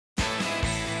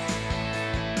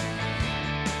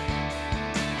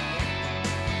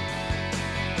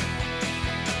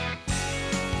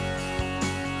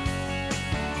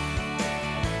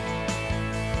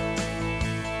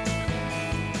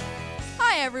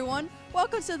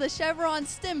Welcome to the Chevron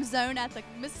STEM Zone at the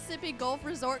Mississippi Gulf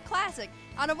Resort Classic.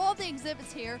 Out of all the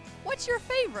exhibits here, what's your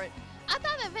favorite? I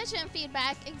thought the vision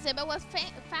feedback exhibit was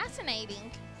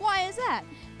fascinating. Why is that?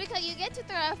 Because you get to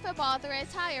throw a football through a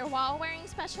tire while wearing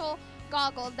special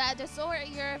goggles that distort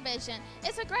your vision.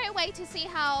 It's a great way to see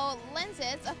how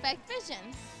lenses affect vision.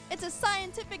 It's a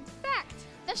scientific fact.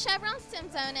 The Chevron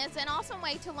STEM Zone is an awesome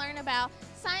way to learn about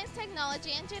science,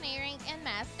 technology, engineering, and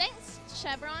math. Thanks,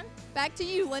 Chevron. Back to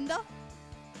you, Linda.